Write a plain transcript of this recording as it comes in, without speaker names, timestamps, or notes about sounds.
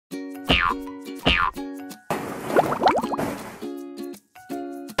So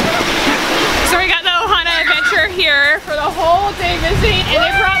we got the Ohana Adventure here for the whole day visiting, and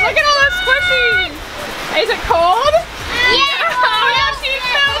they brought, look at all those squishies. Is it cold? Yeah. Oh no, she's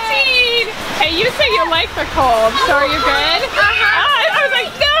melting. Hey, you say you like the cold, so are you good? I was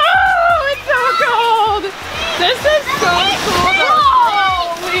like, no, it's so cold. This is so cool.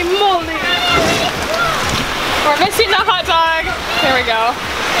 Holy moly. We're missing the hot dog. There we go.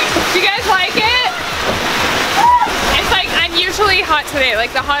 Do you guys like it? It's like unusually hot today,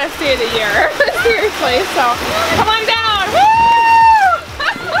 like the hottest day of the year. Seriously, so come on down. Woo!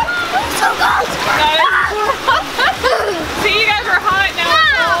 So cold. See, you guys are hot, now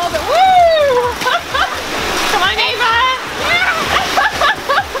it's cold. Woo! Come on, Ava.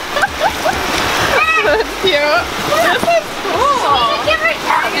 That's cute. This is cool.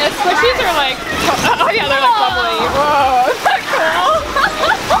 The squishies are like, oh yeah, they're like bubbly. Whoa, isn't that cool?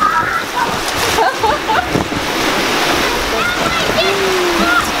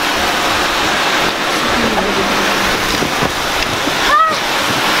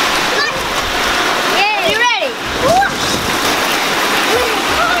 You ready?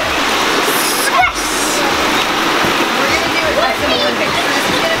 We're gonna do it like some Olympics. This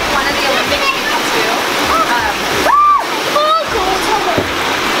is gonna be one of the Olympic games too.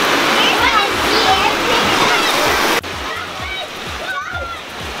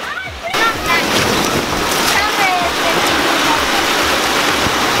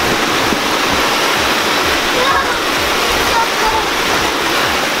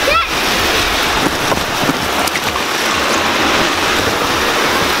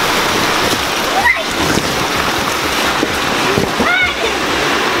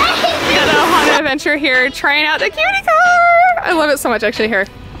 Adventure here, trying out the Cutie Car. I love it so much, actually. Here,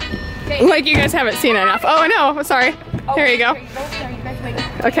 like you guys haven't seen enough. Oh no, sorry. Here you go.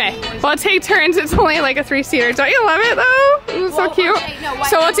 Okay, well, take turns. It's only like a 3-seater. Don't you love it though? It's so cute.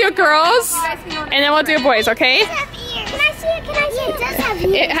 So we'll do girls, and then we'll do boys. Okay? Can I see it? Can I see it? It does have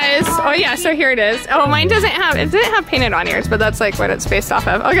ears. It has. Oh yeah. So here it is. Oh, mine doesn't have. It didn't have painted on ears, but that's like what it's based off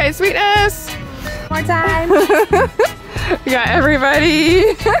of. Okay, sweetness. More time. We got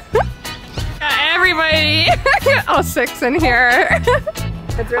everybody. Everybody, all 6 in here.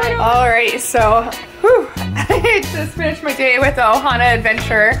 That's right. Alright, so I just finished my day with the Ohana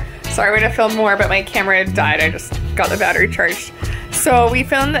Adventure. Sorry, I would have filmed more, but my camera died. I just got the battery charged. So we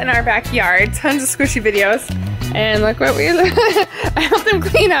filmed in our backyard, tons of squishy videos. And look what we, I helped them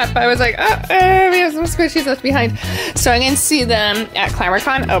clean up. I was like, oh, we have some squishies left behind. So I'm gonna see them at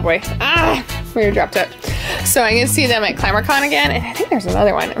ClimberCon. Oh boy, we dropped it. So I'm gonna see them at ClimberCon again. And I think there's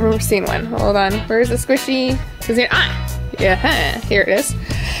another one. I remember seeing one. Hold on, where's the squishy? Is it, yeah, here it is.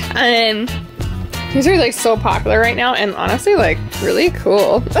 And these are like so popular right now, and honestly, like really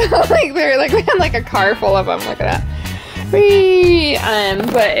cool. Like they're like, we had like a car full of them. Look at that.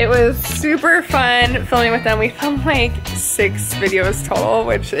 But it was super fun filming with them. We filmed like 6 videos total,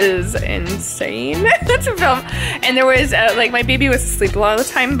 which is insane to film. And there was like, my baby was asleep a lot of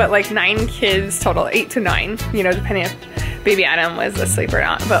the time, but like 9 kids total, 8 to 9, you know, depending if baby Adam was asleep or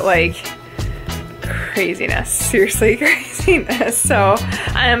not. But like, craziness, seriously craziness. So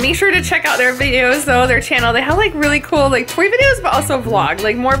make sure to check out their videos though, their channel. They have like really cool like toy videos, but also vlog,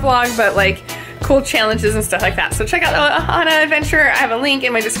 like more vlog, but like cool challenges and stuff like that. So check out the Ohana Adventure. I have a link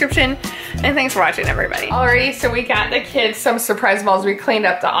in my description. And thanks for watching, everybody. Alrighty, so we got the kids some surprise balls. We cleaned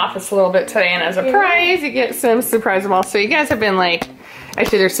up the office a little bit today, and as a prize, you get some surprise balls. So you guys have been like,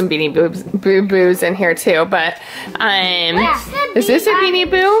 actually there's some Beanie Boos in here too, but is this a Beanie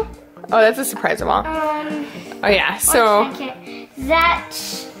Boo? Oh, that's a surprise ball. Oh yeah, so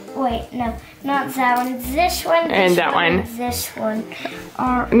that's, wait, no, not that one. This one. And that one. This one.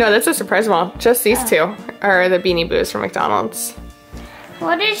 No, that's a surprise ball. Just these 2 are the Beanie Boos from McDonald's.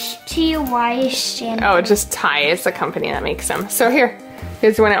 What does TY stand for? Oh, just Thai is the company that makes them. So here,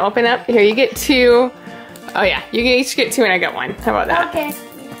 here's when I open up. Here, you get 2. Oh yeah, you each get 2 and I get 1. How about that? Okay.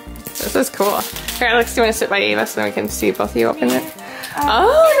 This is cool. Here, Alex, do you want to sit by Ava so then we can see both of you open it?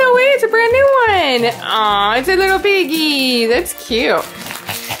 Oh, no way, it's a brand new one. Aw, it's a little piggy. That's cute.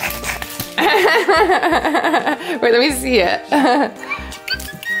 Wait, let me see it.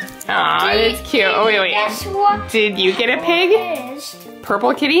 Aw, that's cute. Oh, wait. Did you get a pig?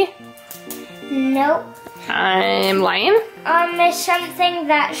 Purple kitty? Nope. I'm lion? It's something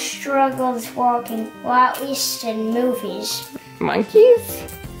that struggles walking. Well, at least in movies. Monkeys?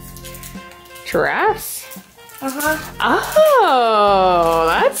 Giraffes? Uh-huh. Oh,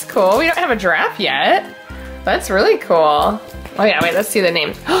 that's cool. We don't have a giraffe yet. That's really cool. Oh yeah, wait, let's see the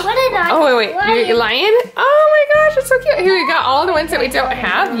name. What did I? Oh wait, you're lion? Oh my gosh, it's so cute. Here we got all the ones that we don't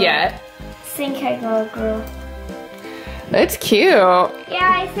have yet. I think I got a girl. That's cute. Yeah,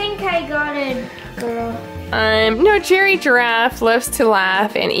 I think I got a girl. No, Jerry Giraffe loves to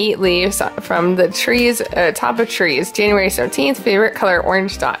laugh and eat leaves from the trees, top of trees. January 17th, favorite color,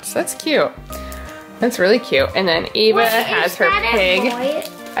 orange dots. That's cute. That's really cute. And then Ava has her pig.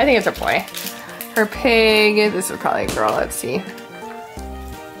 I think it's a boy. Her pig, this is probably a girl, let's see.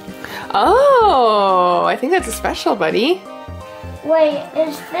 Oh, I think that's a special, buddy. Wait,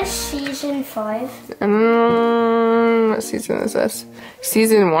 is this season 5? What season is this?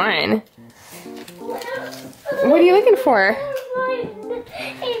 Season 1. What are you looking for?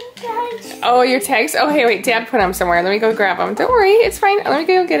 Oh, your tags? Oh, hey, wait, Dad put them somewhere. Let me go grab them. Don't worry, it's fine. Let me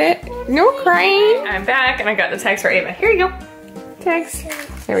go get it. No crying. I'm back and I got the tags for Ava. Here you go. Tags.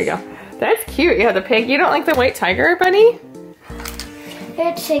 There we go. That's cute. You have the pig. You don't like the white tiger, buddy?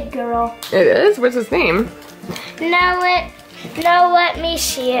 It's a girl. It is? What's his name? No, let me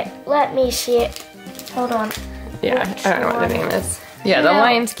see it. Let me see it. Hold on. Yeah, I don't know what the name is. Yeah, the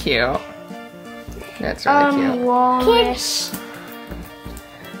lion's cute. That's really cute. Walrus.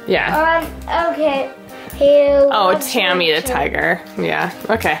 Yeah. Okay. Here, Oh, Tammy the tiger. Yeah,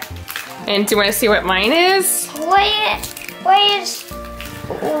 okay. And do you want to see what mine is? What?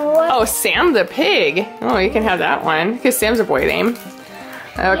 Oh, Sam the pig. Oh, you can have that one, because Sam's a boy name.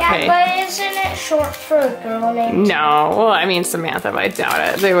 Okay. Yeah, but isn't it short for a girl name? No, well, I mean Samantha, but I doubt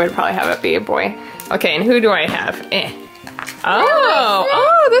it. They would probably have it be a boy. Okay, and who do I have?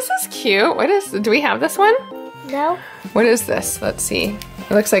 Oh, this is cute. What is, do we have this one? No. What is this? Let's see.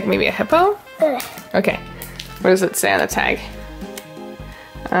 It looks like maybe a hippo? Okay. What does it say on the tag?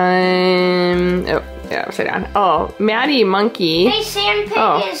 Oh, yeah, upside down. Oh, Maddie Monkey. Hey,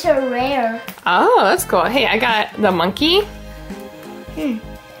 sandpig is a rare. Oh, that's cool. Hey, I got the monkey. Oh,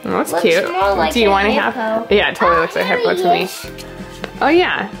 that's Looks cute. more like Do you a want to hippo. have? Yeah, it totally looks like a hippo to me. Oh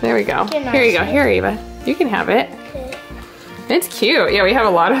yeah, there we go. Here you go. Here, Eva. You can have it. Okay. It's cute. Yeah, we have a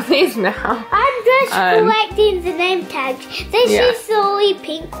lot of these now. I'm just collecting the name tags. This is the only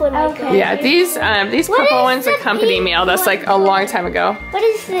pink one. Okay. Yeah, these purple ones accompany me. That's like a long time ago. What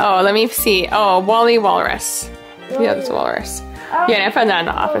is this? Oh, let me see. Oh, Wally Walrus. Yeah, that's Walrus. Yeah, and I found that in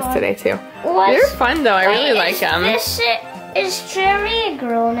the office today too. They're fun though. I really like them. Is Jerry a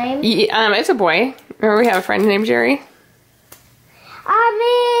girl name? It's a boy. Remember we have a friend named Jerry?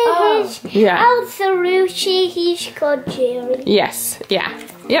 Saruchi, he's called Jerry. Yes, yeah.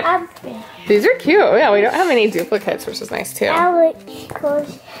 Yep. These are cute. Yeah, we don't have any duplicates, which is nice too. Alex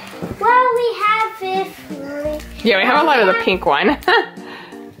goes, well, we have it. Yeah, we have a lot of the pink one.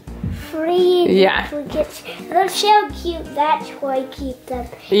 Free duplicates. They're so cute, that's why I keep them.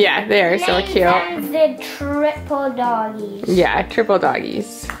 Yeah, they're so cute. Them the triple doggies. Yeah, triple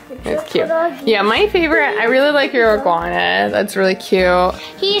doggies. It's cute. Yeah, my favorite, I really like your iguana. That's really cute.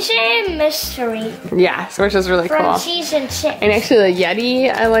 He's a mystery. Yeah, so which is really cool. From season 6. And actually the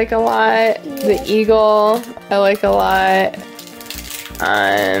Yeti, I like a lot. The eagle, I like a lot.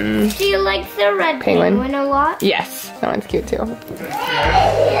 Do you like the red penguin a lot? Yes, that one's cute too.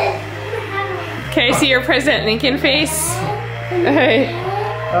 Can I see your President Lincoln face?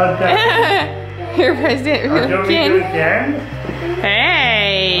 Your President Lincoln.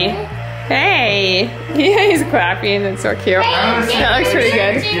 Hey! Hey! Yeah, he's clapping. That's so cute. That looks pretty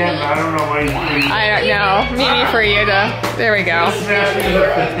good. I don't know. Maybe for you to. There we go.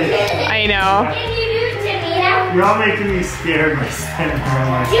 I know. You're all making me scared by standing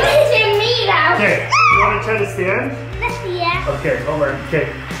around. Do it to me now. Okay, you want to try to stand? Yeah. Okay, hold on.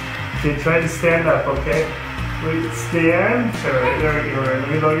 Okay. Okay, try to stand up, okay? Wait, stand. Alright, there you go. Let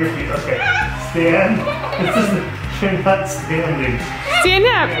me lower your feet. Okay. Stand. You're not standing. Stand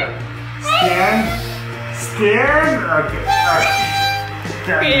up. Yeah. Stand. Okay. Alright.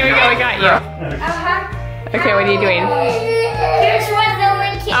 Here we go, I got you. Okay, what are you doing? Here's what the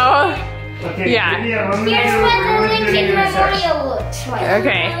Lincoln. Okay, yeah. Here's what the Lincoln Memorial looks like.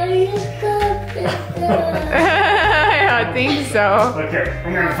 Okay. I don't think so. Okay,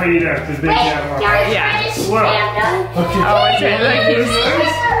 I'm gonna play you down because they can't walk. Yeah. Okay. Oh, it's like he's.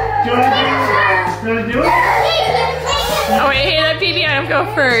 Do you want to do it? Oh wait, hey, let baby Adam go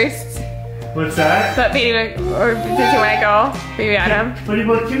first. What's that? Let baby, or does he want to go? Baby Adam. What do you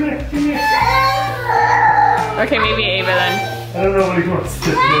want? Come here. Come here. Okay, maybe Ava then. I don't know what he wants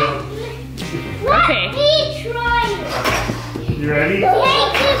to do. Okay. You ready?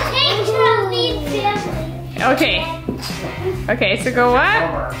 Okay. Okay, so go what?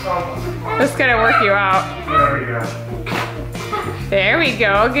 Let's gotta work you out. There we go. There we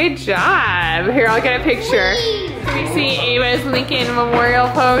go. Good job. Here, I'll get a picture. Can we see Ava's Lincoln Memorial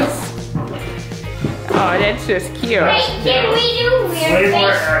pose? Oh, that's just cute. Hey, can we do Way weird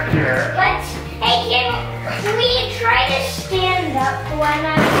more face? accurate. Hey, can we try to stand up when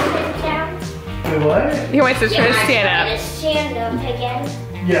I sit down? Wait, what? He wants to try to stand Try up. to stand up again.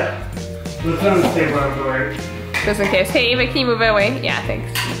 Yeah. Let's not stay where I'm going. Just in case. Hey, Ava, can you move away? Yeah,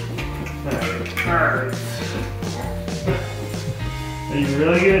 thanks. Alright. Are you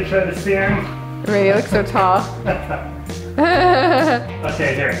really gonna try to stand? I mean, you look so tall.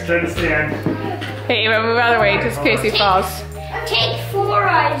 Okay, here, try to stand. Hey, Ava, move out of the way just in case he falls. Take 4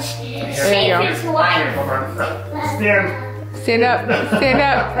 eyes. Save his Okay, life. hold on. Stand. Stand up, stand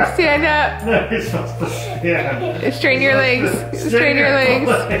up, stand up. No, you're supposed to stand. Straighten your legs, straighten your legs.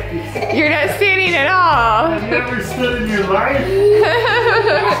 legs. You're not standing at all. Have you ever stood in your life?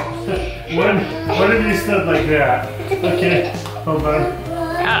 When have you stood like that? Okay, hold on.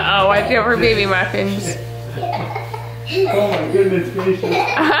 Uh-oh, watch out for baby muffins. Oh my goodness gracious.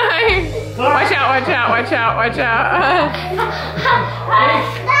 Watch out, watch out, watch out, watch out.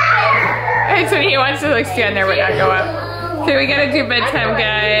 It's when he wants to like stand there but not go up. Okay, we gotta do bedtime,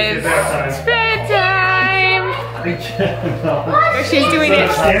 guys. It's bedtime. Oh, she's doing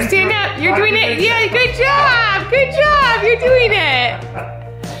it. Stand up. You're doing it. Yeah, good job. Good job. You're doing it.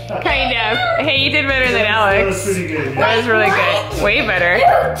 Kind of. Hey, you did better than Alex. That was pretty good. That was really good. Way better. Who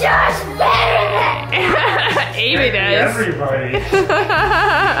does better than Ava does. Everybody.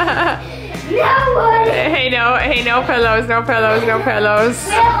 no one? Hey, no pillows, no pillows, no pillows.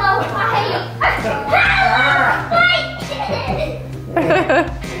 Pillow fight.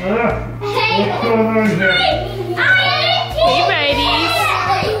 What's going on here? Hey, buddies.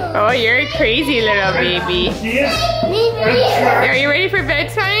 Oh, you're a crazy little baby. Yes. Are you ready for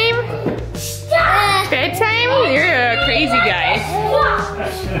bedtime? Bedtime? You're a crazy guy.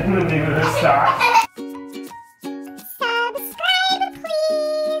 The name of the sock.